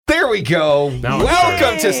we go.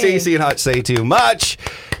 Welcome to Stacy and Hutch Say Too Much.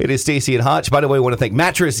 It is Stacy and Hutch. By the way, I want to thank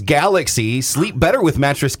Mattress Galaxy. Sleep better with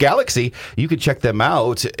Mattress Galaxy. You can check them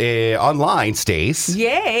out online, Stace.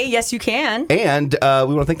 Yay. Yes, you can. And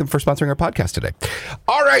we want to thank them for sponsoring our podcast today.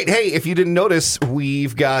 All right. Hey, if you didn't notice,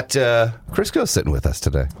 we've got Crisco sitting with us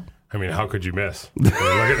today. I mean, how could you miss? Look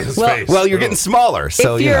at his face. Well, you're getting smaller,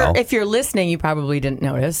 so if you're listening, you probably didn't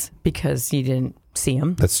notice because you didn't see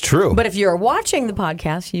him. That's true. But if you're watching the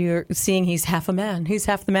podcast, you're seeing he's half a man. He's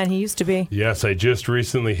half the man he used to be. Yes, I just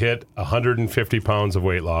recently hit 150 pounds of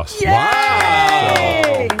weight loss. Yay!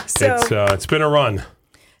 Wow! So it's been a run.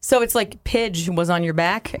 So it's like Pidge was on your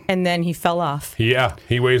back, and then he fell off. Yeah,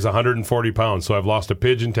 he weighs 140 pounds, so I've lost a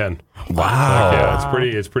Pidge in 10. Wow. Yeah,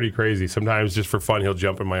 it's pretty crazy. Sometimes just for fun, he'll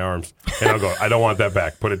jump in my arms, and I'll go, I don't want that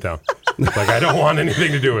back. Put it down. Like, I don't want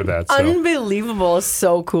anything to do with that. So. Unbelievable.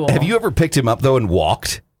 So cool. Have you ever picked him up, though, and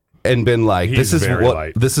walked? And been like, He's this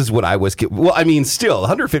light. is what I was. Well, I mean, still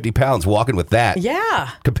 150 pounds walking with that.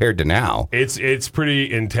 Yeah. Compared to now, it's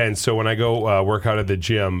pretty intense. So when I go work out at the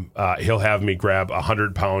gym, he'll have me grab a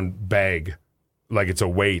 100-pound bag, like it's a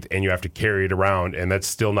weight, and you have to carry it around, and that's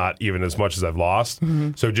still not even as much as I've lost.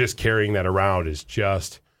 Mm-hmm. So just carrying that around is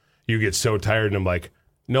just, you get so tired, and I'm like,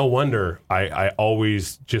 no wonder I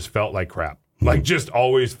always just felt like crap. Like just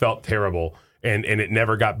always felt terrible. And it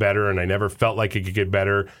never got better, and I never felt like it could get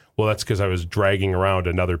better. Well, that's because I was dragging around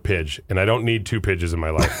another Pidge, and I don't need 2 Pidges in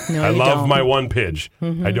my life. No, I love don't. my 1 Pidge.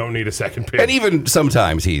 Mm-hmm. I don't need a second Pidge. and even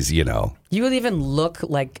sometimes he's, You would even look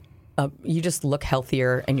like, you just look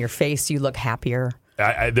healthier, and your face, you look happier.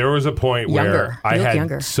 There was a point where I had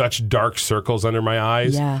younger. such dark circles under my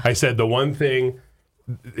eyes. Yeah. I said the one thing,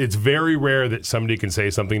 it's very rare that somebody can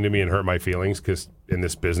say something to me and hurt my feelings, because in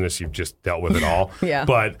this business, you've just dealt with it all. Yeah.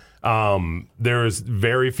 But there was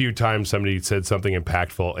very few times somebody said something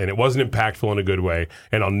impactful, and it wasn't impactful in a good way.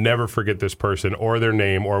 And I'll never forget this person or their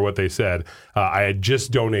name or what they said. I had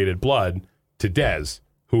just donated blood to Des,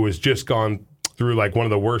 who was just gone through like one of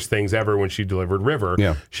the worst things ever when she delivered River.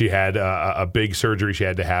 Yeah. She had a big surgery she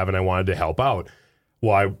had to have, and I wanted to help out.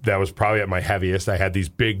 Well, that was probably at my heaviest. I had these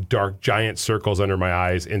big, dark, giant circles under my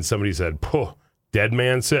eyes, and somebody said, dead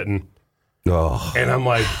man sitting. oh, And I'm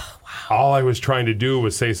like, all I was trying to do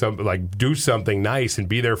was say something, like do something nice and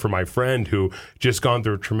be there for my friend who just gone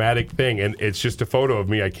through a traumatic thing. And it's just a photo of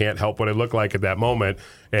me. I can't help what I look like at that moment.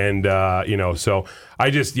 And, so I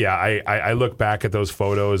just, I look back at those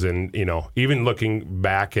photos, and, even looking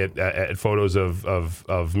back at photos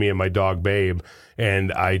of me and my dog, Babe.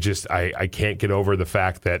 And I can't get over the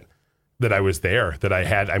fact that I was there, that I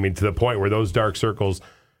had, to the point where those dark circles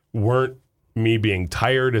weren't me being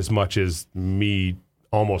tired as much as me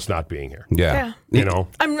almost not being here. yeah.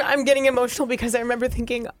 I'm getting emotional because I remember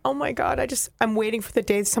thinking, oh my God, I'm waiting for the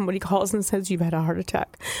day somebody calls and says you've had a heart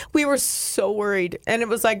attack. We were so worried, and it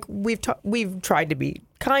was like we've tried to be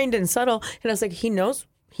kind and subtle, and I was like, he knows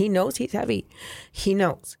he's heavy, he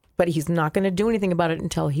knows, but he's not going to do anything about it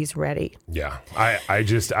until he's ready. Yeah,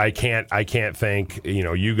 I can't thank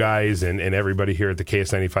you guys and everybody here at the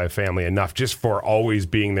KS95 family enough just for always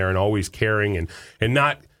being there and always caring and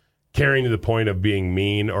not caring to the point of being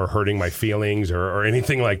mean or hurting my feelings or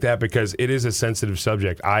anything like that, because it is a sensitive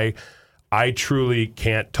subject. I truly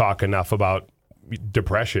can't talk enough about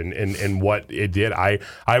depression and what it did. I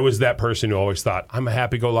was that person who always thought, I'm a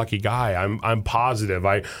happy-go-lucky guy. I'm positive.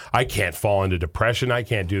 I can't fall into depression. I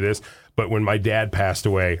can't do this. But when my dad passed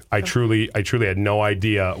away, I truly had no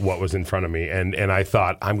idea what was in front of me, and I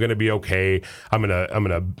thought, I'm going to be okay. I'm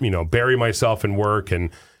gonna bury myself in work, and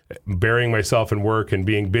burying myself in work and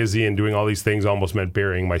being busy and doing all these things almost meant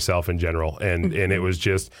burying myself in general. And it was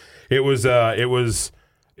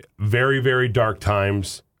very, very dark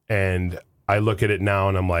times. And I look at it now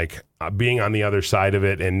and I'm like, being on the other side of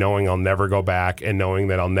it and knowing I'll never go back and knowing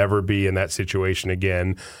that I'll never be in that situation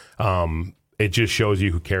again. It just shows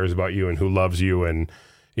you who cares about you and who loves you. And,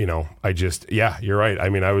 you're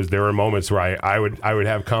right. There were moments where I would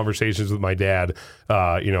have conversations with my dad,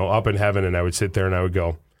 up in heaven, and I would sit there and I would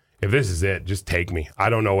go, if this is it, just take me.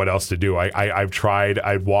 I don't know what else to do. I've tried.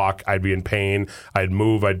 I'd walk. I'd be in pain. I'd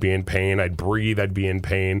move. I'd be in pain. I'd breathe. I'd be in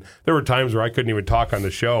pain. There were times where I couldn't even talk on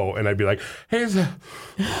the show, and I'd be like, hey, that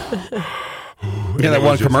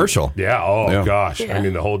one commercial. Yeah. Oh, Yeah. gosh. Yeah.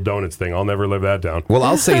 The whole donuts thing. I'll never live that down. Well,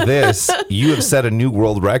 I'll say this. You have set a new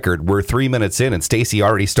world record. We're 3 minutes in, and Stacy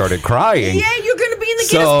already started crying. Yeah, you're going to be in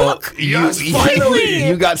the Guinness Book.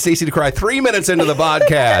 You got Stacey to cry 3 minutes into the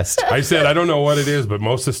podcast. I said, I don't know what it is, but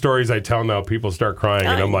most of the stories I tell now, people start crying,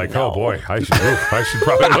 and I'm like, oh boy, I should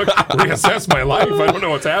probably reassess my life. I don't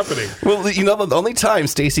know what's happening. Well, the only time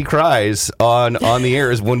Stacey cries on the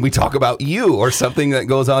air is when we talk about you or something that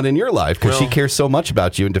goes on in your life, because she cares so much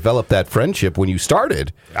about you and developed that friendship when you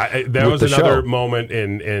started. That was another moment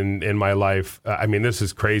in my life. I mean, this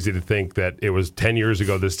is crazy to think that it was 10 years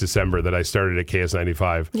ago this December that I started at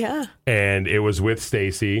KS95. Yeah. And it was with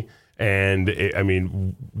Stacey.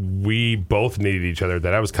 And we both needed each other.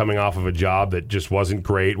 That I was coming off of a job that just wasn't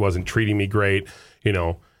great, wasn't treating me great,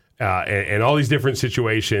 and all these different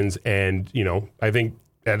situations. And, I think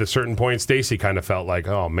at a certain point, Stacey kind of felt like,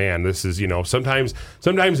 oh man, this is, sometimes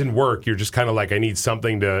in work, you're just kind of like, I need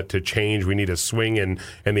something to change. We need a swing in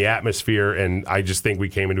the atmosphere. And I just think we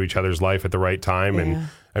came into each other's life at the right time. Yeah.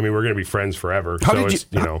 And we're going to be friends forever. How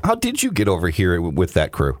did you get over here with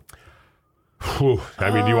that crew? Whew. Do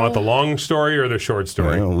you want the long story or the short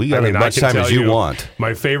story? We got as much time as you want.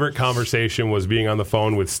 My favorite conversation was being on the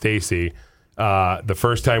phone with Stacey the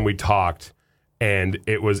first time we talked, and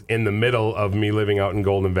it was in the middle of me living out in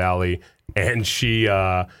Golden Valley, and she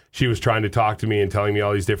was trying to talk to me and telling me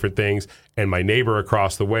all these different things, and my neighbor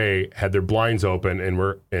across the way had their blinds open, and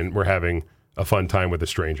we're having a fun time with a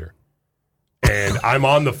stranger. And I'm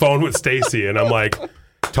on the phone with Stacey, and I'm like,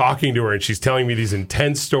 talking to her, and she's telling me these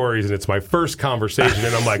intense stories, and it's my first conversation,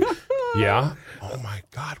 and I'm like, yeah, oh my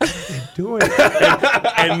God, what are they doing?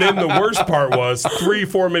 And then the worst part was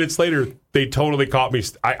 3-4 minutes later, they totally caught me.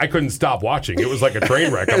 I couldn't stop watching. It was like a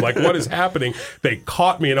train wreck. I'm like, what is happening? They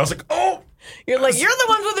caught me, and I was like, oh. You're like, you're the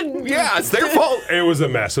ones with the... Yeah, it's their fault. It was a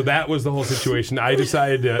mess. So that was the whole situation. I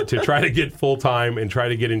decided to try to get full-time and try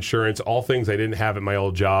to get insurance, all things I didn't have at my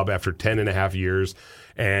old job after 10 and a half years.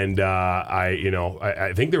 And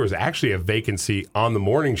I think there was actually a vacancy on the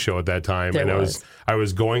morning show at that time, I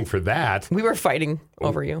was going for that. We were fighting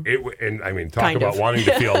over you. Talk about wanting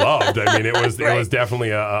to feel loved. It was Right. It was definitely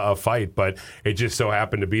a fight, but it just so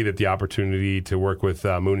happened to be that the opportunity to work with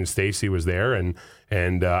Moon and Stacey was there, and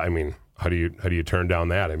how do you turn down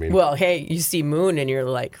that? Well, hey, you see Moon, and you're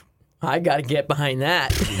like, I got to get behind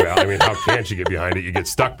that. Well, how can't you get behind it? You get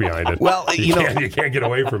stuck behind it. Well, you can't get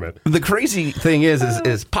away from it. The crazy thing is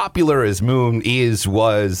as popular as Moon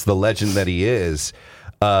was the legend that he is,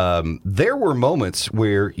 there were moments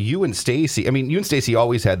where you and Stacey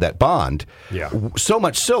always had that bond. Yeah. So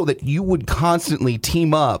much so that you triangulation.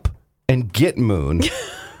 team up and get Moon.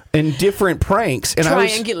 And different pranks. And I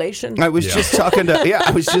was just talking to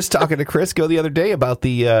Crisco the other day about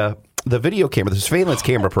the video camera, the surveillance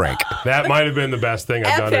camera prank. That might have been the best thing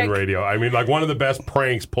I've done in radio. One of the best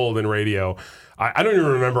pranks pulled in radio. I don't even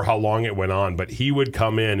remember how long it went on, but he would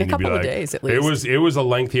come in and he'd be like, a couple of days at least. It was a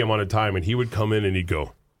lengthy amount of time, and he would come in and he'd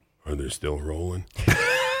go, "Are they still rolling?"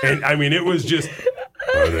 And it was just,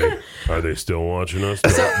 are they still watching us?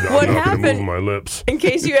 What I'm not happened? gonna move my lips. In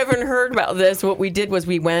case you haven't heard about this, what we did was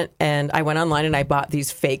I went online and I bought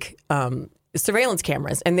these fake surveillance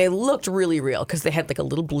cameras, and they looked really real because they had like a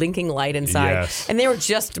little blinking light inside, Yes. and they were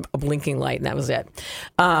just a blinking light, and that was it.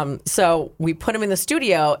 So we put them in the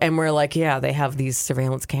studio, and we're like, yeah, they have these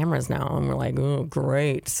surveillance cameras now, and we're like, oh,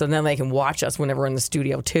 great. So then they can watch us whenever we're in the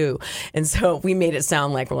studio too. And so we made it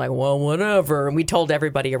sound like we're like, well, whatever. And we told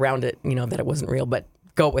everybody around it, that it wasn't real, but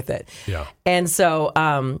go with it. Yeah. And so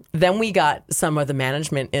then we got some of the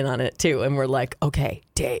management in on it too, and we're like, okay,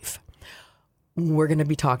 Dave, we're going to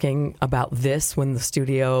be talking about this when the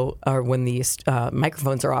studio or when the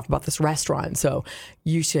microphones are off about this restaurant. So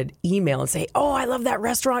you should email and say, oh, I love that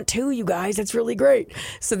restaurant too, you guys. It's really great.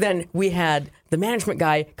 So then we had the management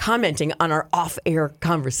guy commenting on our off-air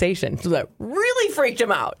conversation. So that really freaked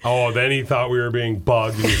him out. Oh, then he thought we were being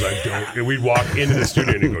bugged, and he's like, don't. And we'd walk into the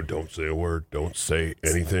studio and he'd go, don't say a word, don't say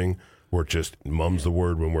anything. We're just mum's the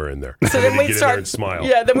word when we're in there. So then we get in there and smile.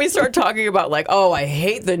 Yeah, then we start talking about like, oh, I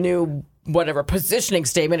hate the new whatever positioning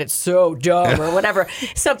statement. It's so dumb or whatever.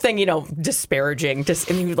 Something, disparaging.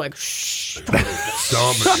 And he was like, shh.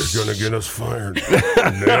 Stop it. You're going to get us fired.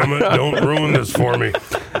 Damn it. Don't ruin this for me.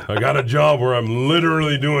 I got a job where I'm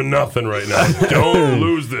literally doing nothing right now. Don't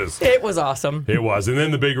lose this. It was awesome. It was. And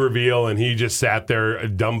then the big reveal, and he just sat there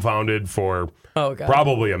dumbfounded for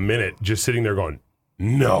probably a minute, just sitting there going,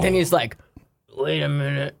 no. Then he's like, wait a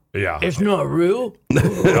minute. Yeah. It's not real?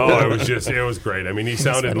 It was great. He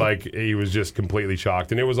sounded like he was just completely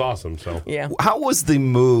shocked, and it was awesome. So yeah. How was the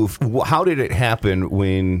move? How did it happen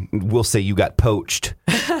when, we'll say, you got poached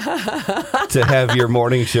to have your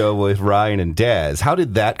morning show with Ryan and Des. How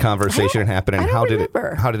did that conversation happen, and how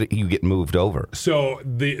did you get moved over? So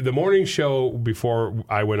the morning show before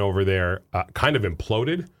I went over there kind of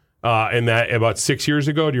imploded. And that about 6 years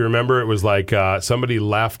ago, do you remember? It was like somebody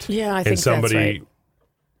left, Yeah, I think and somebody that's right.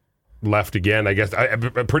 left again. I guess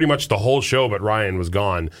pretty much the whole show, but Ryan was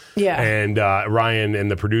gone. Yeah. And Ryan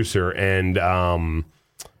and the producer, and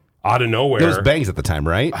out of nowhere, It was Bangs at the time,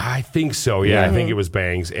 right? I think so. Yeah, I think it was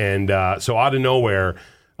Bangs. And so out of nowhere,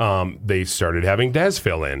 they started having Des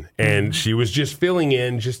fill in, and she was just filling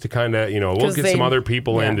in just to kind of, we'll 'Cause get they- some other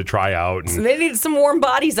people in yeah. to try out. And They needed some warm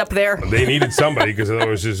bodies up there. they needed somebody because it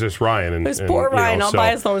was just Ryan. And, There's poor Ryan all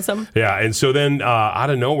by his lonesome. Yeah, and so then out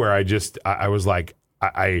of nowhere, I was like,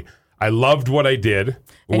 I loved what I did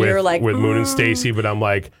And you were like, with Moon and Stacy, but I'm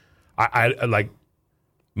like, I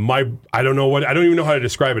don't know I don't even know how to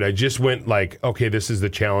describe it. I just went like, okay, this is the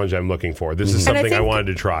challenge I'm looking for. This is And something I think wanted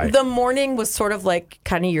to try. The morning was sort of like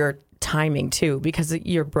kind of your timing too, because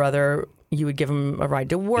your brother, you would give him a ride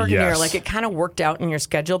to work, and you're Yes. like, it kind of worked out in your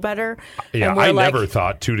schedule better. Yeah, And we're I like, never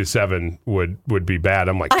thought 2 to 7 would be bad.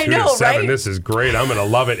 I'm like, I 2 know, to 7, right? this is great. I'm gonna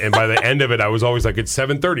love it. And by the end of it, I was always like, it's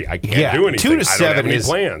 7:30. I can't do anything. 2 to I don't 7 have any is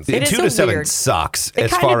plans. It is 2 so to 7 weird. sucks It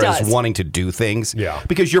as kinda far as does. wanting to do things. Yeah.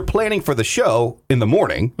 Because you're planning for the show in the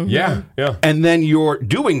morning, Yeah, yeah. and then you're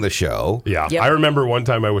doing the show. Yeah, Yep. I remember one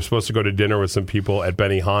time I was supposed to go to dinner with some people at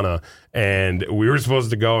Benihana, and we were supposed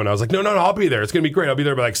to go, and I was like, no, I'll be there. It's going to be great. I'll be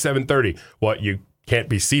there by like 7:30. Well, you can't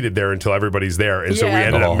be seated there until everybody's there, and so we Yeah.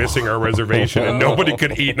 ended up missing our reservation, and nobody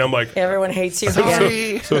could eat, and I'm like, everyone hates you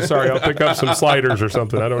again. so sorry, I'll pick up some sliders or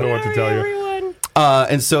something. I don't know what to tell you. Everyone.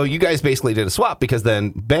 And so you guys basically did a swap, because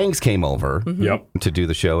then Bangs came over Yep. to do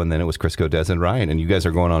the show, and then it was Crisco, Des, and Ryan. And you guys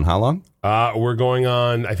are going on how long? We're going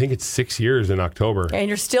on, I think it's 6 years in October, And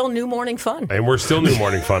you're still new morning fun. and we're still New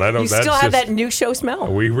Morning Fun. I don't. You that's still have just- that new show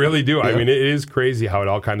smell. We really do. I mean, it is crazy how it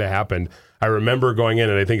all kind of happened. I remember going in,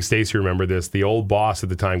 and I think Stacey remembered this. The old boss at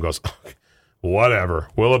the time goes, whatever,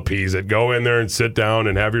 we'll appease it. Go in there and sit down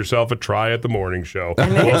and have yourself a try at the morning show.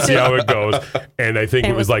 We'll see how it goes. And I think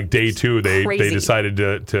it was like day 2, they crazy. decided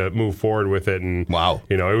to move forward with it. And, Wow.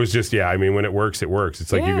 it was just, I mean, when it works, it works.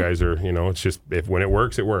 It's like you Yeah. guys are, it's just, when it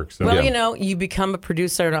works, it works. So. Well, you become a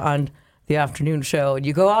producer on the afternoon show, and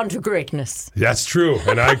you go on to greatness. That's true.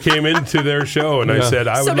 And I came into their show and I said,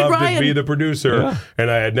 I So would did love to Ryan. be the producer. And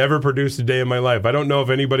I had never produced a day in my life. I don't know if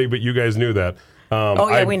anybody but you guys knew that.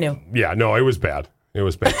 We knew. Yeah, no, it was bad. It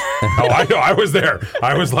was bad. Oh, I know. I was there.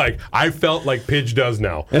 I was like, I felt like Pidge does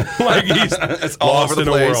now. Like he's all lost over the in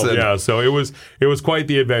a place world. and- Yeah, so it was quite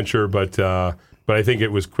the adventure, but I think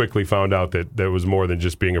it was quickly found out that there was more than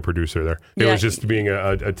just being a producer there. It Yeah. was just being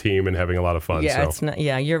a team and having a lot of fun. Yeah, so. it's not.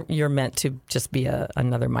 Yeah, you're meant to just be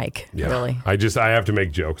another Mike. Yeah. Really. I have to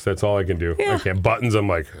make jokes. That's all I can do. Yeah. I can't. Buttons, I'm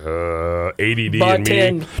like, ADD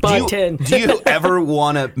and me. Button. Do you ever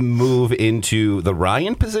want to move into the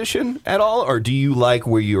Ryan position at all, or do you like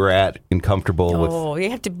where you're at and comfortable with? Oh, you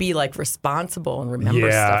have to be like responsible and remember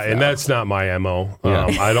Yeah, stuff. and though. that's not my MO. Yeah.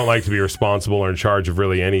 I don't like to be responsible or in charge of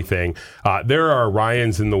really anything. There are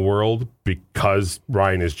Ryans in the world because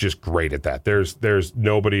Ryan is just great at that. There's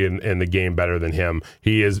nobody in the game better than him.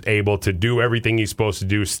 He is able to do everything he's supposed to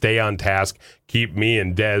do, stay on task, keep me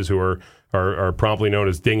and Des, who are promptly known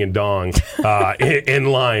as Ding and Dong, in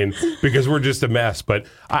line because we're just a mess. But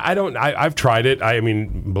I've tried it. I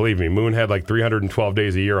mean, believe me, Moon had like 312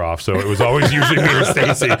 days a year off, so it was always usually me or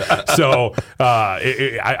Stacy. So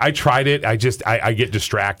I tried it. I get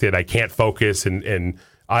distracted. I can't focus, and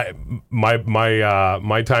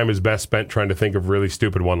my time is best spent trying to think of really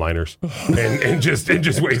stupid one-liners and just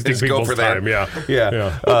wasting Just go people's for that. time.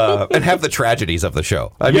 Yeah. And have the tragedies of the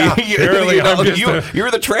show. I Yeah, mean, apparently I'm just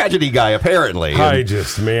you're the tragedy guy, apparently.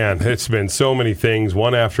 Man, it's been so many things,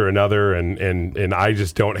 one after another, and I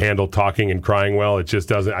just don't handle talking and crying well. It just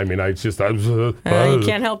doesn't. I mean, you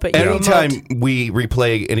can't help it. You Anytime emote. we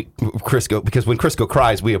replay Crisco, because when Crisco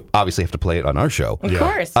cries, we obviously have to play it on our show. Of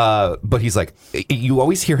course. But he's like, you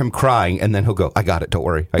always hear him crying, and then he'll go, "I got it. Don't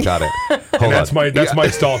worry, I got it." Hold That's on. my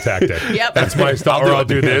stall tactic. Yep. That's my stall. I'll do I'll it.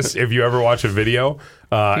 do this. If you ever watch a video,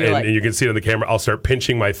 and, like- and you can see it on the camera, I'll start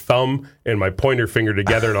pinching my thumb and my pointer finger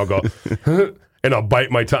together, and I'll go. And I'll bite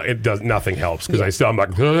my tongue. It does nothing helps because I'm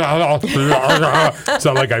like, sound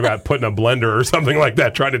like I got put in a blender or something like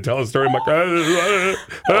that, trying to tell a story. I'm like,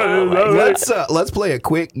 Let's play a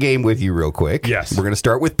quick game with you real quick. Yes. We're going to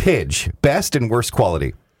start with Pidge. Best and worst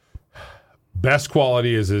quality. best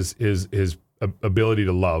quality is his ability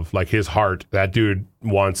to love, like his heart. That dude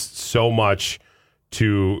wants so much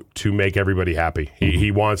to make everybody happy.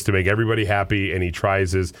 He wants to make everybody happy, and he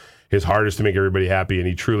tries his hardest to make everybody happy, and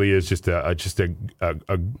he truly is just a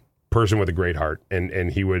person with a great heart,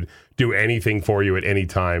 and he would do anything for you at any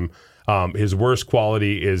time. His worst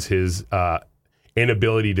quality is his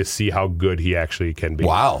inability to see how good he actually can be.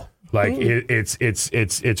 Wow. Like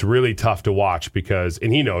it's really tough to watch because,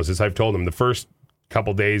 and he knows this. I've told him the first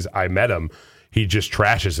couple days I met him, he just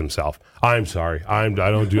trashes himself. I'm sorry. I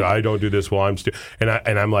don't do this well.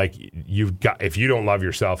 And I'm like, if you don't love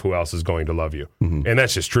yourself, who else is going to love you? Mm-hmm. And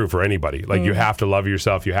that's just true for anybody. Like you have to love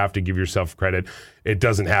yourself. You have to give yourself credit. It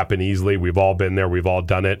doesn't happen easily. We've all been there. We've all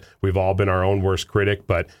done it. We've all been our own worst critic.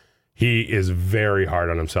 But he is very hard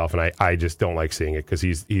on himself, and I just don't like seeing it because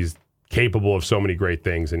he's capable of so many great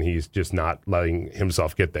things, and he's just not letting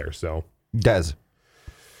himself get there. So Des.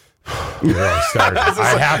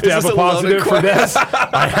 I have to have a positive for this.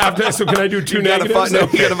 I have to. So can I do two negatives? You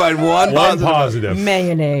got to find one positive.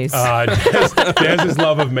 Mayonnaise. Dez's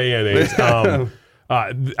love of mayonnaise.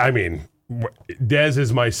 I mean, Des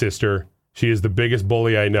is my sister. She is the biggest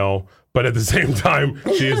bully I know, but at the same time,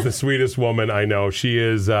 she is the sweetest woman I know. She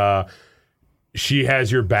is. She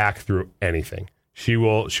has your back through anything. She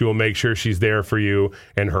will make sure she's there for you,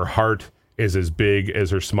 and her heart is as big as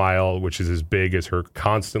her smile, which is as big as her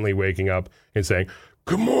constantly waking up and saying,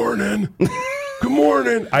 "Good morning, good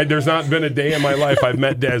morning." There's not been a day in my life I've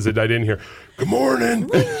met Des that I didn't hear, "Good morning,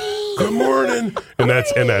 good morning," and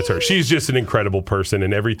that's her. She's just an incredible person,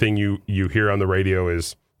 and everything you hear on the radio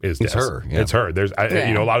is Des. It's her. Yeah. It's her.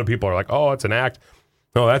 A lot of people are like, "Oh, it's an act."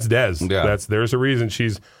 No, that's Des. Yeah. There's a reason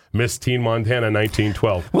she's Miss Teen Montana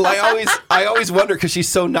 1912. Well, I always wonder because she's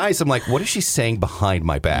so nice. I'm like, what is she saying behind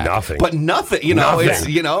my back? Nothing. But nothing. It's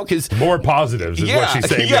because more positives is what she's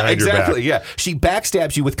saying behind your back. Yeah, she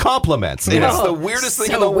backstabs you with compliments. And it's the weirdest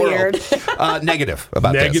thing in the world. Negative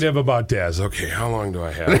about Des. Okay, how long do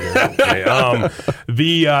I have here? Okay.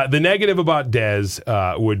 The negative about Des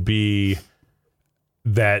would be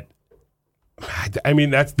that. I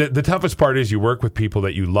mean, that's the toughest part is you work with people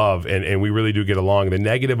that you love, and we really do get along. The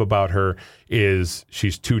negative about her is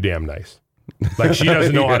she's too damn nice. Like, she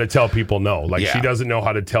doesn't know how to tell people no. Like, she doesn't know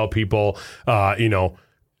how to tell people,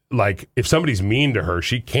 like, if somebody's mean to her,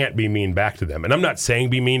 she can't be mean back to them. And I'm not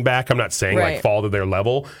saying be mean back. I'm not saying, like, fall to their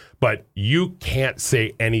level. But you can't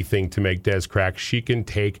say anything to make Des crack. She can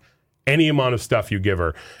take any amount of stuff you give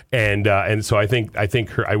her. And so I think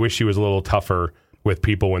I wish she was a little tougher with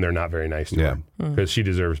people when they're not very nice to her, because she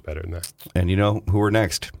deserves better than that. And you know who we're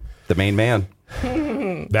next? The main man.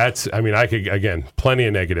 I could, again, plenty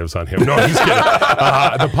of negatives on him. No, he's kidding.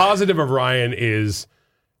 The positive of Ryan is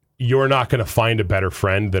you're not going to find a better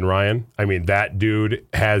friend than Ryan. I mean, that dude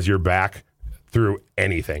has your back through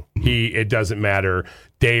anything. It doesn't matter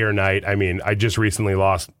day or night. I mean, I just recently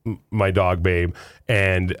lost my dog, Babe,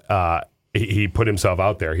 and he put himself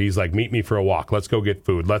out there. He's like, meet me for a walk. Let's go get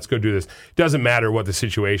food. Let's go do this. Doesn't matter what the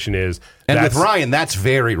situation is. And with Ryan, that's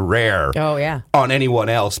very rare. Oh, yeah. On anyone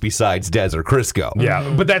else besides Des or Crisco.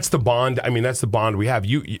 Yeah, but that's the bond. I mean, that's the bond we have.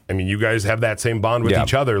 You guys have that same bond with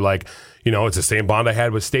each other. Like, it's the same bond I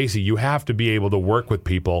had with Stacy. You have to be able to work with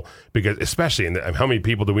people because, especially how many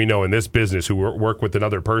people do we know in this business who work with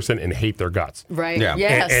another person and hate their guts? Right. Yeah.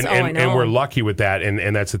 Yes. I know. And we're lucky with that.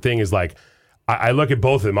 And that's the thing is, like, I look at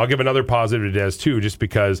both of them. I'll give another positive to Des, too, just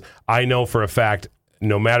because I know for a fact,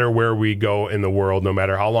 no matter where we go in the world, no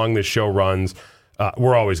matter how long this show runs,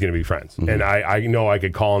 we're always going to be friends. Mm-hmm. And I know I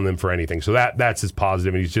could call on them for anything. So that's his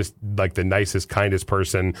positive. And he's just like the nicest, kindest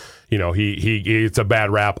person. He gets a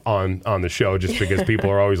bad rap on the show just because people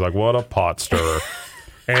are always like, what a pot stirrer.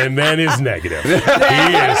 And then his negative. He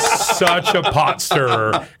is such a pot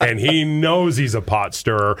stirrer, and he knows he's a pot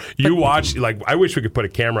stirrer. You watch, like, I wish we could put a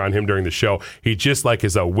camera on him during the show. He just like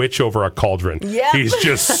is a witch over a cauldron. Yep. He's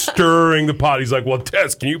just stirring the pot. He's like, well,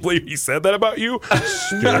 Des, can you believe he said that about you?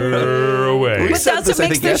 Stir away. But that's what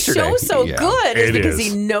makes the show so good, is It because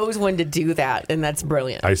is. he knows when to do that, and that's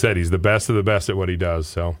brilliant. I said he's the best of the best at what he does.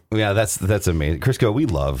 So yeah, that's amazing. Crisco, we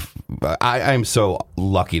love. I'm so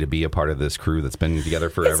lucky to be a part of this crew that's been together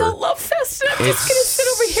forever. It's a love fest. I'm just going to sit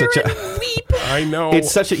over here and weep. I know.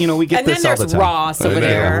 It's such a, we get And this then all the there's time. Ross over And then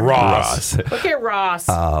there. Ross. Look at Ross.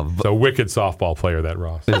 It's a wicked softball player, that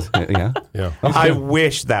Ross. Yeah. Yeah. I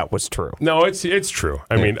wish that was true. No, it's true.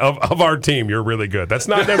 I mean, of our team, you're really good. That's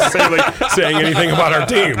not necessarily saying anything about our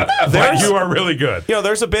team, but you are really good.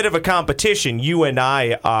 There's a bit of a competition. You and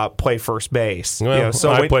I play first base. Well,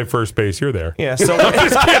 I play first base. You're there. Yeah, so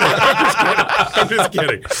I'm just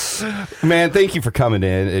kidding. Man, thank you for coming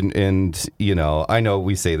in. And I know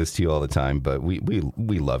we say this to you all the time, but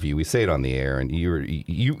we love you. We say it on the air, and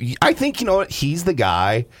you. I think you know what? He's the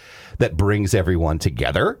guy that brings everyone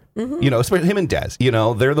together. You know, especially him and Des. You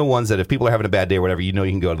know, they're the ones that if people are having a bad day or whatever, you know,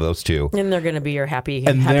 you can go to those two, And they're going to be your happy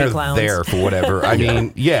and they're clowns. there for whatever. I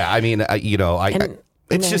mean, yeah. I mean, you know,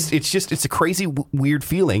 it's a crazy, weird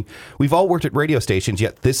feeling. We've all worked at radio stations,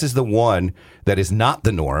 yet this is the one that is not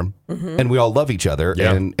the norm, and we all love each other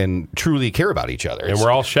and truly care about each other. And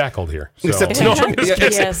we're all shackled here. So. Except No, TJ. I'm just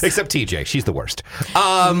kidding. Yes. Except TJ. She's the worst.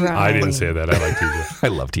 I didn't say that. I like TJ. I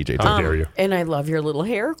love TJ. How dare you? And I love your little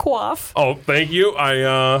hair coif. Oh, thank you.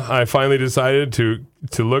 I finally decided to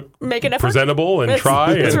look Make an effort. presentable and It's-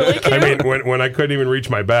 try. it's And really cute. I mean, when I couldn't even reach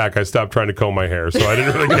my back, I stopped trying to comb my hair, so I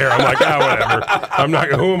didn't really care. I'm like, whatever. I'm not.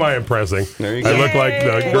 Who am I impressing? There you I go. look like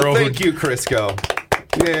the Well, girl. thank you, Crisco.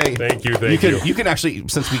 Yay. Thank you. Thank you. You can actually,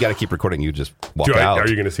 since we got to keep recording, you just walk Do I, out. are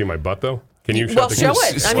you going to see my butt though? Can you Well, shut the show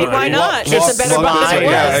camera? it. I mean, why not? Walk- It's a better walk butt by. than it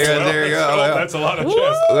Yeah, was. yeah, there you go. Oh, that's a lot of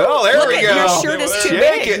chest. Well, there Look we at go. your shirt is too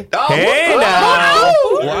Shake big. it. Oh, Hey, wow.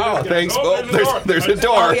 now. Wow, thanks. Oh, Oh, there's there's a a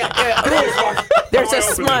door. door. Oh, yeah. There's a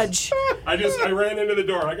smudge. I ran into the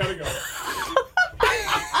door. I gotta go.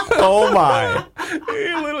 Oh my!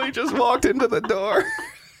 He literally just walked into the door.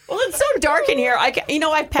 Well, it's so dark in here. I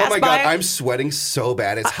Oh passed my by. God, I'm sweating so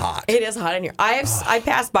bad. It's hot. It is hot in here. I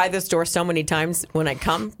passed by this door so many times when I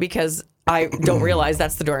come because I don't realize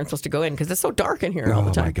that's the door I'm supposed to go in because it's so dark in here all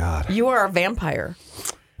the time. Oh my God. You are a vampire.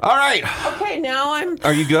 All right. Okay, now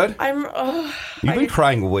Are you good? I'm. You've been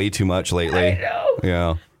crying way too much lately. I know.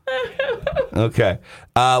 Yeah. Okay.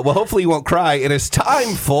 Well, hopefully you won't cry. It is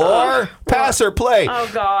time for Pass or Play. Oh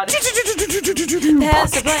God.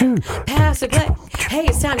 Pass the play. Pass the play. Hey,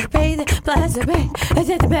 it's time to play the pass the play. Pass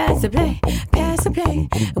the play. Pass the play.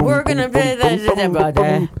 We're gonna play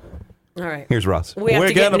the. All right. Here's Ross. We have We're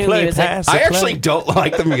to get gonna new play music. pass the I play. actually don't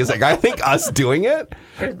like the music. I think us doing it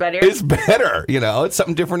It's better. is better. You know, it's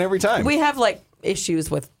something different every time. We have like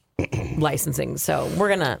issues with licensing, so we're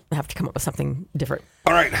gonna have to come up with something different.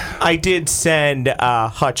 All right. I did send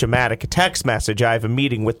Hutch-O-Matic a text message. I have a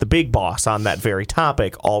meeting with the big boss on that very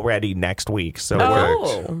topic already next week. So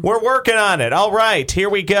we're working on it. All right, here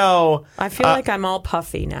we go. I feel like I'm all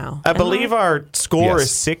puffy now. I believe our score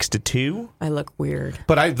Yes. is 6-2. I look weird.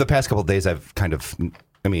 But the past couple of days, I've kind of,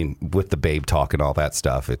 I mean, with the babe talk and all that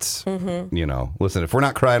stuff, it's, you know, listen, if we're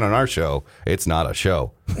not crying on our show, it's not a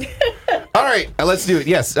show. All right, let's do it.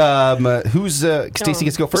 Yes. Who's Stacey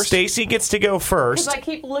gets to go first? Stacy gets to go Because first. I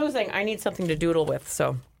keep losing. I need something to doodle with.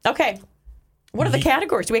 So okay. What are the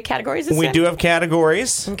categories? Do we have categories? This We year? do have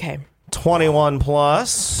categories. Okay. 21 plus,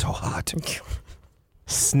 So hot.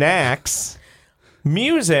 snacks,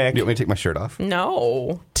 music, You want me to take my shirt off?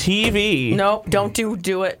 No. TV. Nope. Don't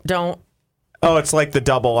do it. Don't. Oh, it's like the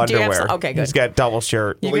double you have underwear. some- okay, good. He's got double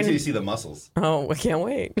shirt. Wait till you see the muscles. Oh, I can't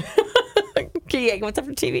wait. Okay, what's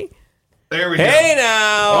after TV? There we go. Hey now!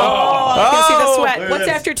 I can see the sweat. there What's it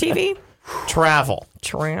is. after TV? Travel.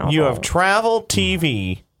 Travel. You have travel,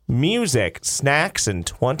 TV, music, snacks, and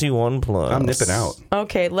 21 plus. I'm nipping out.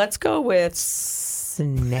 Okay, let's go with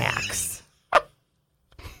snacks.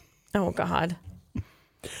 Oh God.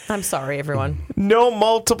 I'm sorry, everyone. No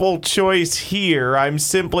multiple choice here. I'm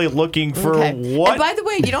simply looking for Okay. what. And by the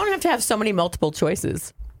way, you don't have to have so many multiple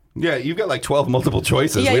choices. Yeah, you've got like 12 multiple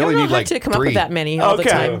choices. Yeah, we you only don't need have like to come up 3. with that many all the Okay.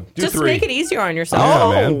 time. Do Just 3. make it easier on yourself. Yeah,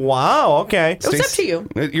 oh, man. wow. Okay. It's up to you.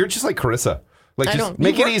 You're just like Carissa. Like, I just don't.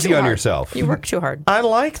 make You it work easy too on hard. yourself. You work too hard. I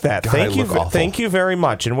like that. God, Thank I you. look awful. Thank you very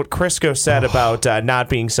much. And what Crisco said about not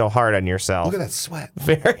being so hard on yourself. Look at that sweat.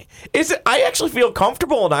 Very. Is it? I actually feel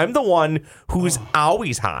comfortable, and I'm the one who's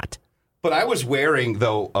always hot. But I was wearing,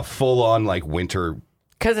 though, a full-on like winter.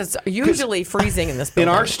 Because it's usually freezing in this In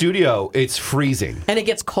building. our studio, it's freezing. and it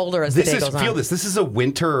gets colder as This the day is goes on. feel this. This is a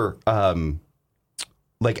winter,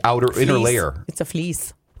 like outer inner Fleece. layer. It's a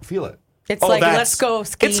fleece. Feel it. It's Oh, like, that's- let's go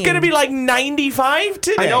skiing. It's going to be like 95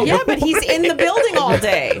 today. I know. Yeah, but he's in the building all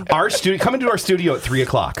day. Our studio. Come into our studio at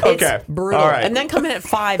 3:00. Okay. It's brutal. All right. And then come in at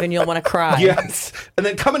 5 and you'll want to cry. Yes, and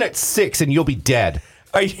then come in at 6 and you'll be dead.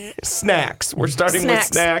 Snacks. We're starting with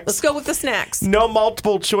snacks. Let's go with the snacks. No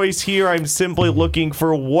multiple choice here. I'm simply looking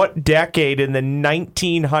for what decade in the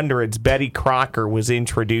 1900s Betty Crocker was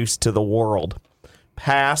introduced to the world.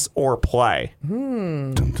 Pass or play?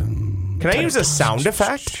 Can I use a sound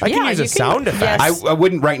effect? I can Yeah, use a you can- sound effect. yes. I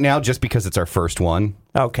wouldn't right now just because it's our first one,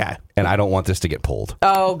 Okay. and I don't want this to get pulled.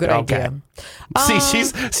 Oh, good Okay. idea. See,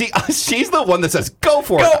 she's the one that says go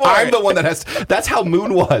for it. Go for I'm it. the one that has. That's how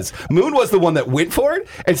Moon was. Moon was the one that went for it,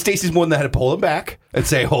 and Stacey's the one that had to pull him back and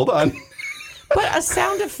say, "Hold on." But a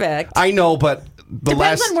sound effect. I know, but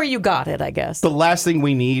Depends on where you got it, I guess. The last thing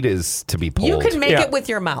we need is to be pulled. You can make Yeah. it with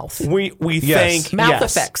your mouth. We Yes. thank Mouth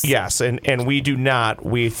yes, effects. Yes, and we do not.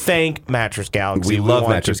 We thank Mattress Galaxy. We love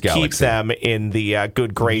want Mattress to keep Galaxy. them in the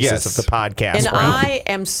good graces Yes. of the podcast. And realm. I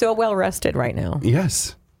am so well rested right now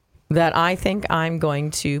Yes. that I think I'm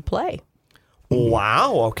going to play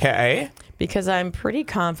Wow. Okay. because I'm pretty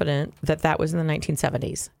confident that was in the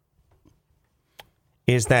 1970s.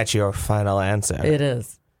 Is that your final answer? It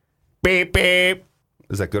is. Beep beep.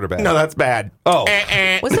 Is that good or bad? No, that's bad. Oh.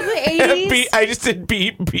 Was it the 80s? Beep, I just did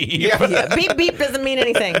beep beep. Yeah, beep beep doesn't mean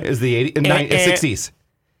anything. Is the 60s?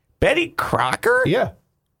 Betty Crocker? Yeah.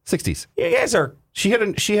 60s. You guys are She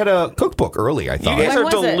had a cookbook early, I you thought. guys When are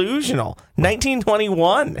was it? delusional.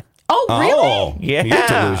 1921. Oh, really? Oh, Yeah. You're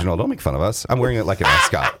delusional. Don't make fun of us. I'm wearing it like an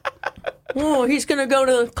ascot. Oh, he's going to go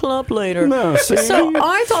to the club later. No, see? So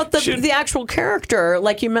I thought the actual character,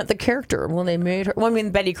 like you meant the character when they made her. Well, I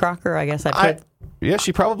mean, Betty Crocker, I guess I put. Yeah,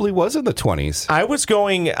 she probably was in the 20s. I was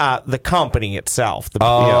going the company itself. The,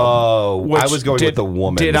 Oh, which I was going with the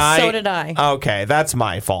woman. Did I? So did I. Okay, that's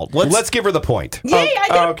my fault. Let's give her the point. Yay, I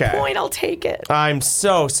get okay. a point. I'll take it. I'm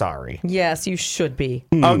so sorry. Yes, you should be.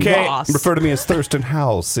 Okay, Boss. Refer to me as Thurston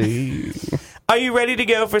Howell, see? are you ready to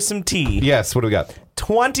go for some tea? Yes, what do we got?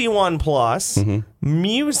 21 plus,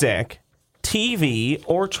 music, TV,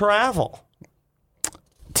 or travel?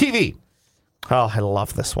 TV. Oh, I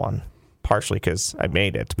love this one. Partially because I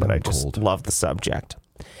made it, but I just cold. love the subject.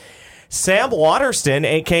 Sam Waterston,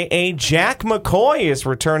 a.k.a. Jack McCoy, is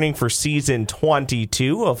returning for season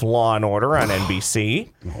 22 of Law & Order on NBC.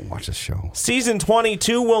 Oh, watch this show. Season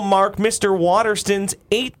 22 will mark Mr. Waterston's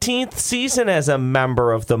 18th season as a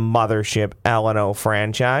member of the mothership L&O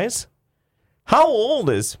franchise. How old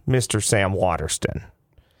is Mr. Sam Waterston?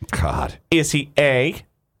 God. Is he A,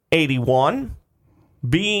 81,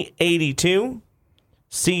 B, 82,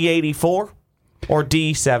 C, 84, or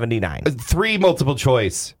D, 79? 3 multiple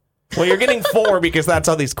choice. Well, you're getting 4 because that's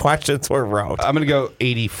how these questions were wrote. I'm going to go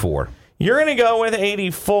 84. You're going to go with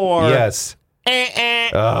 84. Yes.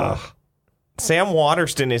 Ugh. Sam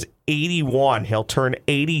Waterston is 81. He'll turn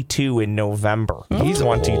 82 in November. He's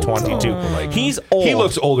 2022. Like, He's old. He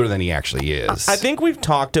looks older than he actually is. I think we've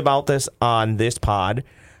talked about this on this pod.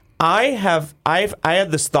 I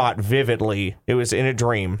had this thought vividly. It was in a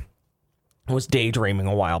dream. I was daydreaming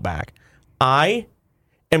a while back. I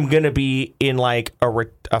am going to be in like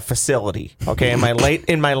a facility, okay, in my late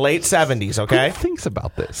 70s, okay? Who thinks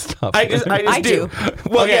about this stuff? I just do.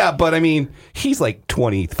 Well, Okay. yeah, but I mean, he's like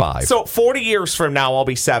 25. So 40 years from now, I'll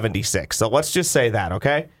be 76. So let's just say that,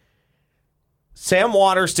 okay? Sam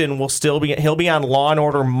Waterston he'll be on Law &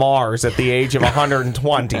 Order Mars at the age of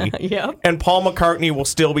 120. Yep. And Paul McCartney will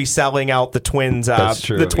still be selling out the Twins That's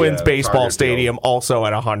true, yeah, baseball Target stadium Field. also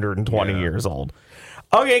at 120 years old.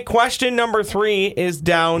 Okay, question number 3 is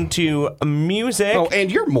down to music. Oh,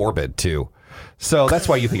 and you're morbid too. So that's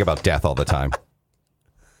why you think about death all the time.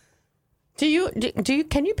 Do you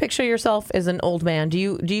can you picture yourself as an old man? Do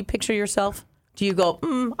you picture yourself? Do you go,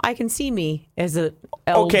 I can see me as an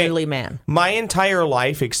elderly man? My entire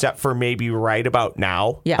life, except for maybe right about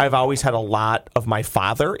now, Yeah. I've always had a lot of my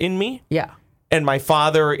father in me. Yeah. And my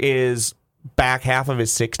father is back half of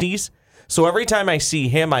his 60s. So every time I see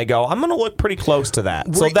him, I go, I'm going to look pretty close to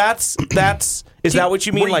that. So that's is that what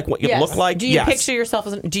you mean? Like what you Yes. look like? Do you Yes. picture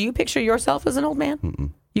yourself as an old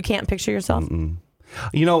man? You can't picture yourself?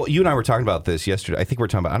 You know, you and I were talking about this yesterday. I think we were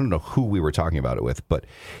talking about, I don't know who we were talking about it with, but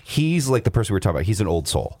he's like the person we were talking about. He's an old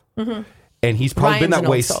soul. Mm-hmm. And he's probably been Ryan's that an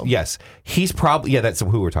way. old soul. Yes. He's probably, that's who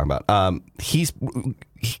we were talking about.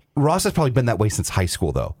 Ross has probably been that way since high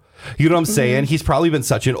school, though. You know what I'm saying? He's probably been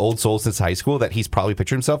such an old soul since high school that he's probably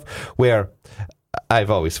pictured himself where I've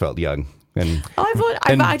always felt young. And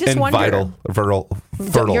I just wonder.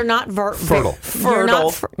 fertile. You're not fertile. You're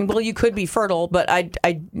not well, you could be fertile, but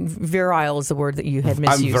virile is the word that you had I'm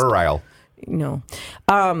misused. virile. No.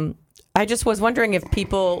 I just was wondering if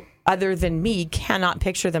people other than me cannot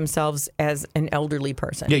picture themselves as an elderly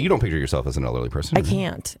person. Yeah, you don't picture yourself as an elderly person. I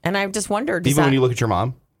can't. And I just wondered. Even when you look at your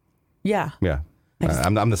mom? Yeah. Yeah.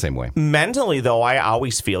 I'm the same way. Mentally, though, I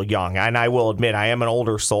always feel young. And I will admit, I am an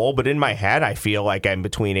older soul. But in my head, I feel like I'm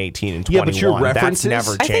between 18 and 21. Yeah, but your references- That's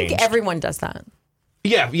never I changed. think everyone does that.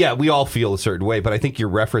 Yeah, we all feel a certain way, but I think your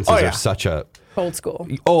references yeah. are such a Old school.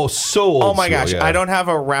 so old. Oh my school, gosh, yeah. I don't have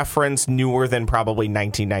a reference newer than probably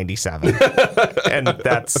 1997. And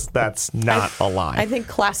that's not a lie. I think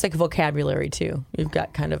classic vocabulary too. You've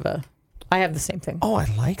got kind of I have the same thing. Oh, I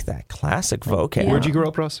like that. Classic vocab. Where'd you grow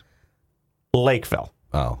up, Ross? Lakeville.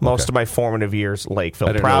 Oh, Most okay. of my formative years, Lakeville.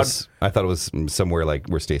 I didn't Proud. know I thought it was somewhere like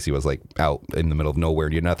where Stacy was like out in the middle of nowhere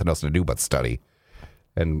and you had nothing else to do but study.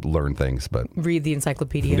 and learn things. But Read the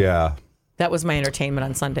encyclopedia. yeah, That was my entertainment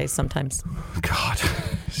on Sundays sometimes. God,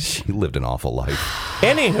 she lived an awful life.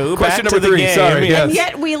 Anywho, Question back number to the 3, game. sorry, yes. And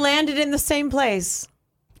yet we landed in the same place.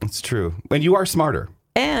 It's true, and you are smarter.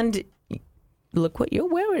 And look what you're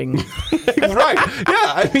wearing. Right?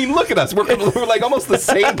 Yeah. I mean, look at us. We're like almost the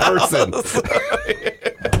same person.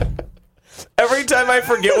 Every time I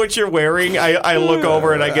forget what you're wearing, I look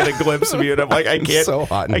over and I get a glimpse of you, and I'm like, I can't. so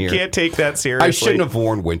hot in I here. can't take that seriously. I shouldn't have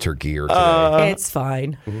worn winter gear today. It's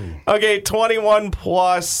fine. Okay, 21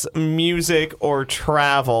 plus music or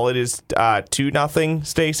travel. It is 2-0,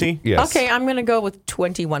 Stacy. Yes. Okay, I'm going to go with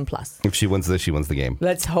 21 plus. If she wins this, she wins the game.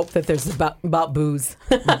 Let's hope that there's about booze.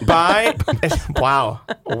 By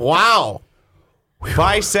wow.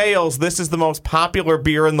 By sales, this is the most popular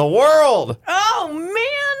beer in the world. Oh, man.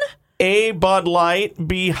 A, Bud Light,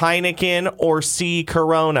 B, Heineken, or C,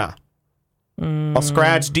 Corona. I'll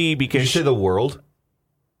scratch D Did you because say the world?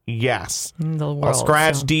 yes. The world, I'll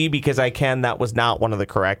scratch so- D because that was not one of the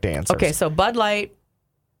correct answers. Okay, so Bud Light,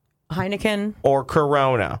 Heineken, Or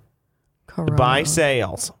Corona. Corona. By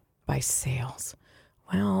sales. By sales.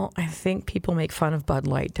 Well, I think people make fun of Bud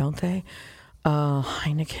Light, don't they?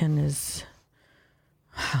 Heineken is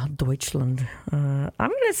Deutschland.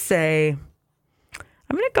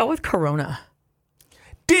 I'm going to go with Corona.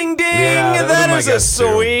 Ding ding! Yeah, that was is my a guess,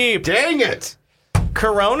 too. sweep. Dang it!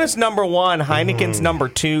 Corona's number 1, Heineken's number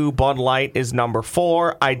 2, Bud Light is number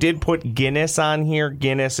 4. I did put Guinness on here.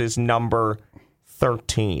 Guinness is number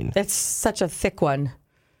 13. It's such a thick one.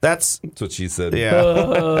 That's That's what she said.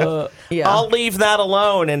 yeah. Yeah. I'll leave that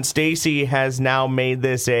alone. And Stacy has now made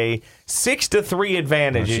this a 6-3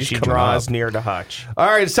 advantage as she's she coming draws up. near to Hutch. All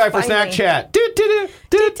right, it's time for snack Finally. chat.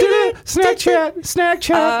 Snack chat. Snack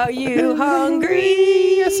chat. Are you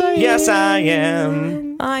hungry? Yes, I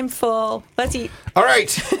am. I'm full. Let's eat. All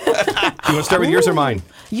right. You want to start with yours or mine?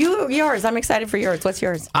 Yours. I'm excited for yours. What's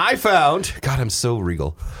yours? I found. God, I'm so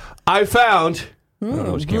regal. I found. I don't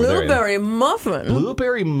know which camera they're in. Blueberry muffin.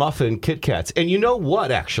 Blueberry muffin Kit Kats. And you know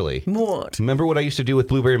what, actually? What? Remember what I used to do with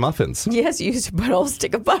blueberry muffins? Yes, you used to put a whole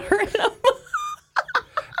stick of butter in them.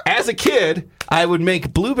 As a kid, I would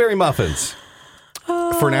make blueberry muffins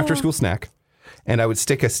for an after-school snack, and I would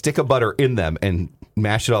stick a stick of butter in them and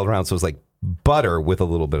mash it all around, so it was like butter with a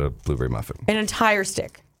little bit of blueberry muffin. An entire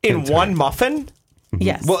stick. In one muffin?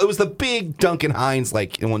 Yes. Well, it was the big Duncan Hines,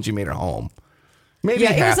 like the ones you made at home. Maybe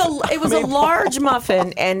yeah, half. it was a large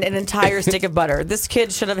muffin and an entire stick of butter. This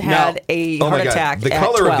kid should have had a oh heart my God, attack. the at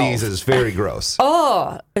color 12. of these is very gross.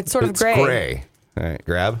 Oh, it's sort of it's gray. gray. All right,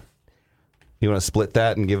 grab. You want to split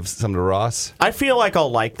that and give some to Ross? I feel like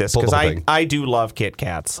I'll like this Pull the because whole thing. I do love Kit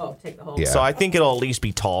Kats. Oh, take the whole. Yeah. So I think it'll at least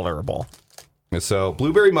be tolerable. So,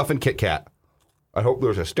 blueberry muffin Kit Kat. I hope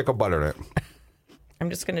there's a stick of butter in it.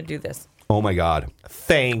 I'm just gonna do this. Oh my God,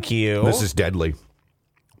 Thank you. this is deadly.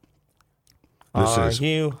 This Are is.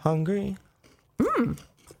 you hungry?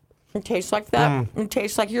 It tastes like that. It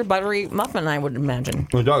tastes like your buttery muffin, I would imagine.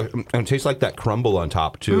 It does. And it tastes like that crumble on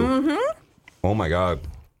top too. Mm-hmm. Oh my God.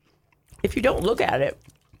 If you don't look at it,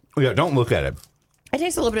 Yeah, don't look at it. it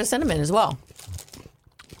tastes a little bit of cinnamon as well.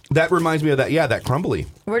 That reminds me of that. Yeah, that crumbly.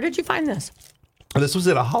 Where did you find this? This was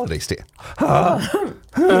at a holiday stand.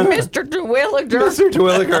 Mr. Terwilliger. Mr.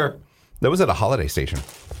 Terwilliger. That was at a holiday station.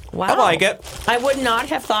 Wow. I like it. I would not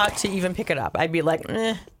have thought to even pick it up. I'd be like,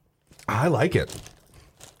 eh. I like it.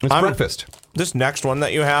 It's breakfast. This next one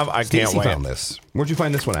that you have, I can't Stacey wait. found this. Where'd you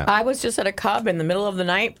find this one at? I was just at a Cub in the middle of the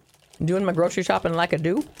night doing my grocery shopping like I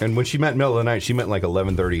do. And when she meant middle of the night, she meant like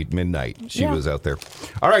 11:30 midnight. She Yeah. was out there.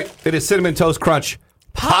 All right, it is Cinnamon Toast Crunch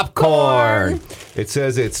popcorn. It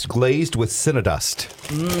says it's glazed with Cinnadust.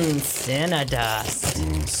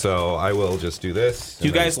 Cinnadust. So I will just do this. Do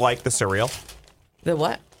you guys like the cereal? The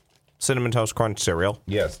what? Cinnamon Toast Crunch cereal?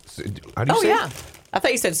 Yes. How do you Oh, say yeah. it? I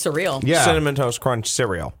thought you said surreal. Yeah. Cinnamon Toast Crunch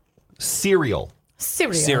cereal. Cereal.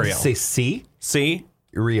 Cereal. Cereal. Say C. See?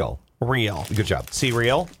 Real. Real. Good job.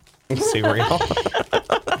 Cereal? Cereal.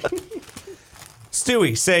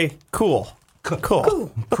 Stewie, say cool.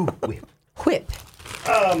 Cool. Cool whip. Whip.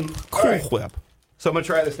 Cool whip. So I'm gonna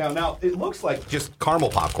try this now. Now it looks like just caramel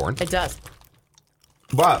popcorn, It does.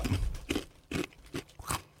 but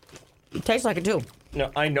It tastes like it too.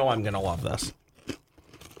 No, I know I'm going to love this.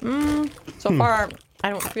 So far, I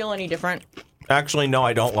don't feel any different. Actually, no,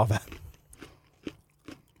 I don't love it.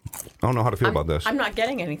 I don't know how to feel about this. I'm not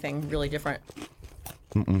getting anything really different.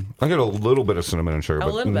 I get a little bit of cinnamon and sugar,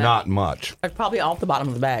 but little bit. not much. It's probably all at the bottom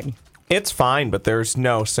of the bag. It's fine, but there's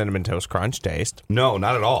no Cinnamon Toast Crunch taste. No,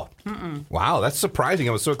 not at all. Wow, that's surprising.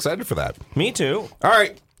 I was so excited for that. Me too. All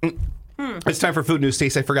right. It's time for food news.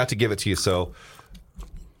 Stacey, I forgot to give it to you, so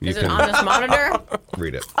You Is it on this monitor?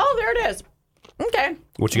 read it. Oh, there it is. Okay.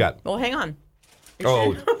 What you got? Well, hang on.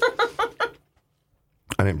 Oh,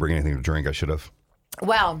 I didn't bring anything to drink. I should have.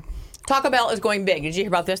 Well, Taco Bell is going big. Did you hear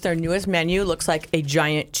about this? Their newest menu looks like a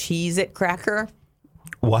giant Cheez-It cracker.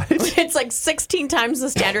 What? It's like 16 times the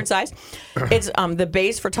standard size. It's the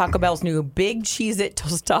base for Taco Bell's new Big Cheez-It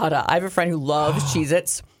Tostada. I have a friend who loves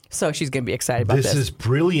Cheez-Its, so she's going to be excited about this. This is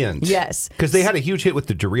brilliant. Yes. Because they had a huge hit with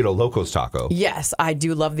the Dorito Locos taco. Yes, I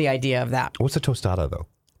do love the idea of that. What's a tostada, though?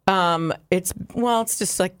 It's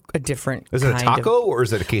just like a different Is it a kind taco or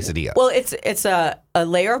is it a quesadilla? Well, it's a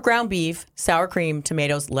layer of ground beef, sour cream,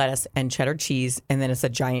 tomatoes, lettuce, and cheddar cheese, and then it's a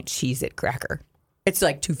giant Cheez-It cracker. It's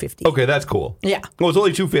like $2.50. Okay, that's cool. Yeah. Oh, it's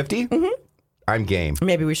only $2.50? Mm-hmm. I'm game.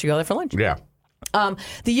 Maybe we should go there for lunch. Yeah. The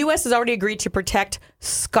U.S. has already agreed to protect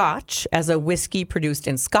Scotch as a whiskey produced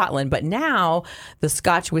in Scotland, but now the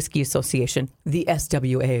Scotch Whisky Association, the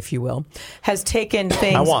SWA, if you will, has taken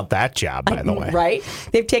things... I want that job, by the way. Right?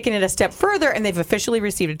 They've taken it a step further, and they've officially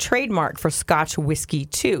received a trademark for Scotch whiskey,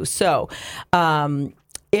 too. So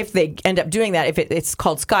if they end up doing that, if it's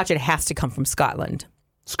called Scotch, it has to come from Scotland.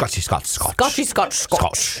 Scotchy Scotch Scotch. Scotchy Scotch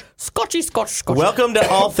Scotch. Scotchy Scotch Scotch. Welcome to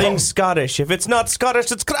All Things Scottish. If it's not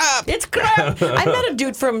Scottish, it's crap. It's crap. I met a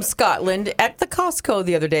dude from Scotland at the Costco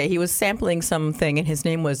the other day. He was sampling something, and his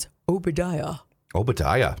name was Obadiah.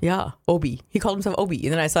 Obadiah. Yeah, Obi. He called himself Obi,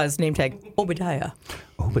 and then I saw his name tag, Obadiah,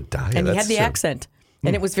 Obadiah. and he had that's the so- accent,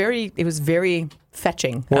 and it was very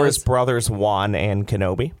fetching. Or I his was- brothers Juan and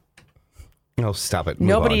Kenobi. Oh, stop it. Move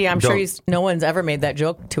Nobody, on. I'm sure Don't- no one's ever made that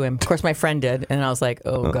joke to him. Of course, my friend did, and I was like,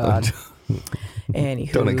 oh God.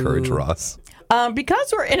 Anywho. Don't encourage Ross.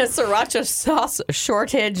 Because we're in a sriracha sauce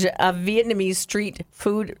shortage, a Vietnamese street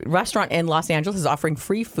food restaurant in Los Angeles is offering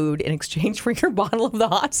free food in exchange for your bottle of the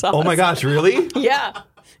hot sauce. Oh my gosh, really? Yeah.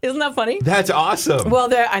 Isn't that funny? That's awesome. Well,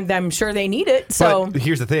 I'm sure they need it. So, but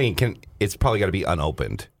here's the thing: it's probably got to be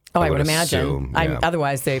unopened. I would imagine. assume, yeah.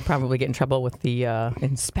 Otherwise, they probably get in trouble with the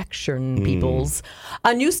inspection peoples.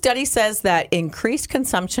 A new study says that increased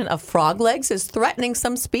consumption of frog legs is threatening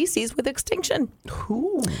some species with extinction.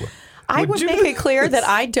 Who? I would you- make it clear that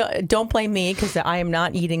I don't blame me because I am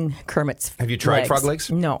not eating Kermit's. Have you tried frog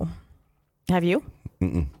legs? No. Have you?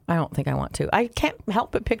 Mm-mm. I don't think I want to. I can't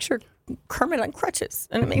help but picture Kermit on crutches,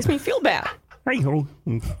 and it makes me feel bad. Hi-ho.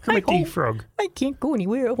 Kermit the Frog. I can't go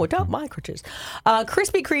anywhere without my crutches.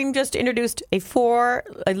 Krispy Kreme just introduced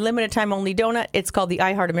a limited time only donut. It's called the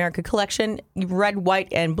I Heart America Collection. Red, white,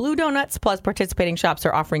 and blue donuts. Plus, participating shops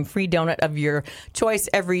are offering free donut of your choice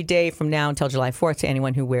every day from now until July 4th to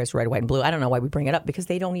anyone who wears red, white, and blue. I don't know why we bring it up because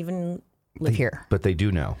they don't even live here. But they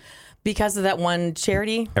do now. Because of that one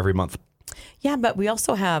charity? Every month. Yeah, but we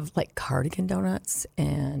also have like cardigan donuts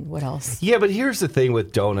and what else? Yeah, but here's the thing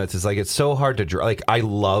with donuts is like it's so hard to draw. Like I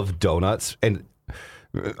love donuts and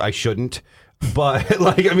I shouldn't, but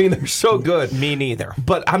like I mean they're so good. Me neither.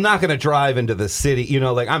 But I'm not going to drive into the city. You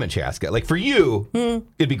know, like I'm in Chaska. Like for you,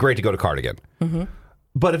 it'd be great to go to Cardigan. Mm-hmm.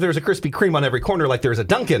 But if there's a Krispy Kreme on every corner, like there's a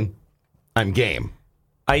Dunkin', I'm game.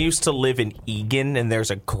 I used to live in Eagan, and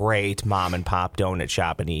there's a great mom and pop donut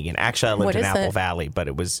shop in Eagan. Actually, I lived What in is Apple it? Valley, but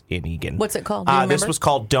it was in Eagan. What's it called? Do you This remember? was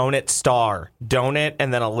called Donut Star. Donut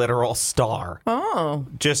and then a literal star. Oh.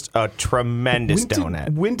 Just a tremendous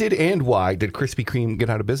donut. When did and why did Krispy Kreme get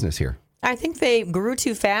out of business here? I think they grew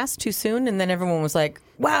too fast, too soon, and then everyone was like,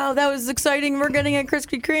 wow, that was exciting. We're getting a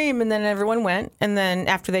Krispy Kreme. And then everyone went. And then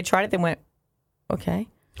after they tried it, they went, okay.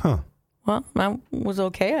 Huh. Well, that was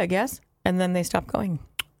okay, I guess. And then they stopped going.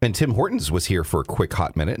 And Tim Hortons was here for a quick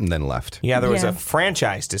hot minute and then left. Yeah, there was Yeah. a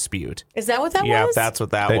franchise dispute. Is that what that Yeah, was? that's what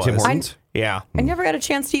that Hey, was. Tim Hortons? Yeah. I never got a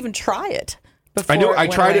chance to even try it. Before I know. I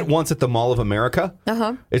went tried away. it once at the Mall of America.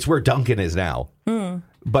 Uh-huh. It's where Dunkin' is now.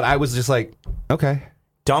 But I was just like, okay.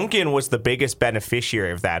 Dunkin' was the biggest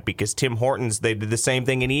beneficiary of that because Tim Hortons, they did the same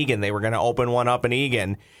thing in Eagan. They were going to open one up in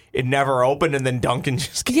Eagan. It never opened, and then Dunkin'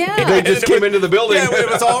 just came. Yeah. They just came into the building. Yeah, it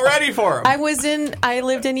was all ready for him. I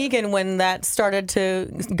lived in Eagan when that started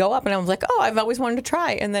to go up, and I was like, oh, I've always wanted to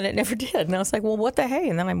try, and then it never did. And I was like, well, what the hey?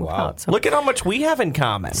 And then I moved out. So. Look at how much we have in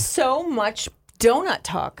common. So much donut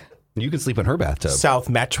talk. You can sleep in her bathtub. South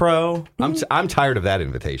Metro. I'm tired of that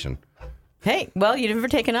invitation. Hey, well, you've never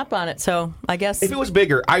taken up on it, so I guess. If it was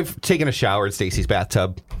bigger, I've taken a shower in Stacy's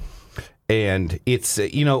bathtub, and it's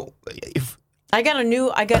if I got a new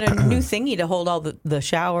thingy to hold all the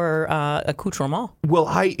shower accoutrement. well,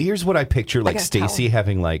 here's what I picture like got a Stacy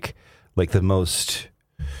having like the most.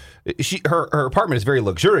 Her apartment is very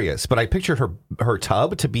luxurious, but I pictured her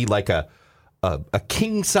tub to be like a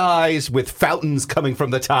king size with fountains coming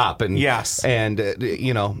from the top, and Yes. and I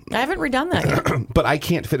haven't redone that yet. but I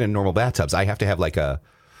can't fit in normal bathtubs. I have to have like a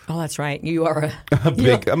Oh, that's right. You are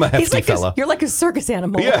I'm a hefty he's like fella. You're like a circus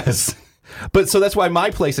animal. Yes. But so that's why my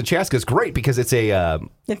place in Chaska is great because it's a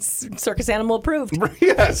It's circus animal approved.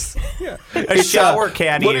 yes. Yeah. A shower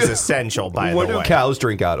caddy what is do- essential, by the What way. do cows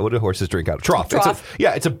drink out? What do horses drink out? Trough. Trough.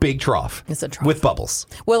 It's a big trough. It's a trough. With bubbles.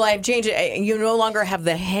 Well, I've changed it. You no longer have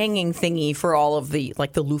the hanging thingy for all of the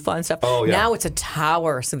the loofah and stuff. Oh, yeah. Now it's a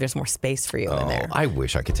tower, so there's more space for you in there. I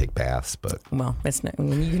wish I could take baths, but Well, it's not,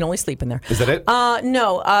 you can only sleep in there. is that it?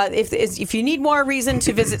 No. If you need more reason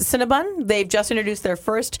to visit Cinnabon, they've just introduced their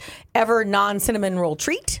first ever non-cinnamon roll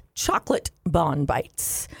treat, chocolate Bon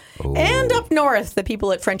Bites. And up north, the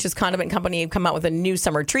people at French's Condiment Company have come out with a new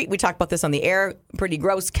summer treat. We talked about this on the air. Pretty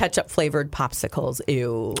gross, ketchup-flavored popsicles.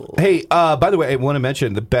 Ew. Hey, by the way, I want to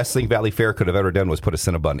mention the best thing Valley Fair could have ever done was put a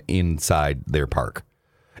Cinnabon inside their park.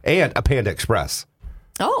 And a Panda Express.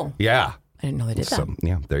 Oh. Yeah. I didn't know they did that. So,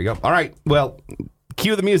 yeah, there you go. All right. Well,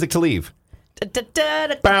 cue the music to leave. Check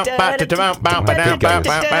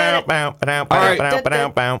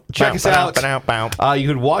us out. You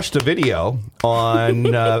can watch the video on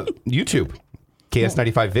YouTube.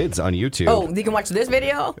 KS95 Vids on YouTube. Oh, you can watch this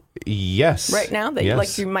video yes. right now that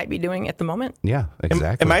Yes. you might be doing at the moment. Yeah,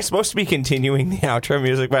 exactly. Am I supposed to be continuing the outro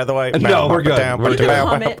music, by the way? No, we're good. We're good.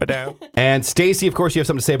 Hum it. And Stacy, of course, you have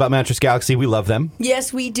something to say about Mattress Galaxy. We love them.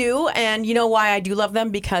 Yes, we do. And you know why I do love them?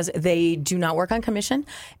 Because they do not work on commission.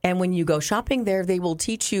 And when you go shopping there, they will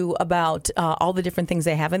teach you about all the different things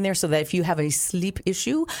they have in there so that if you have a sleep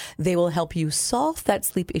issue, they will help you solve that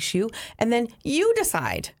sleep issue. And then you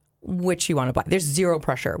decide which you want to buy. There's zero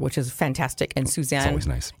pressure, which is fantastic. And Suzanne always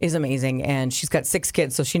nice. is amazing. And she's got 6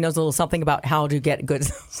 kids, so she knows a little something about how to get good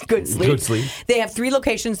sleep. Good sleep. They have 3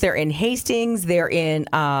 locations. They're in Hastings, they're in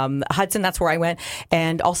Hudson, that's where I went,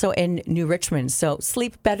 and also in New Richmond. So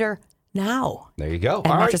sleep better now. There you go.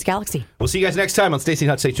 At All Mattress right. Galaxy. We'll see you guys next time on Stacy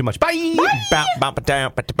and Hutch Say Too Much. Bye.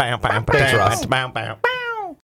 Thanks, Ross.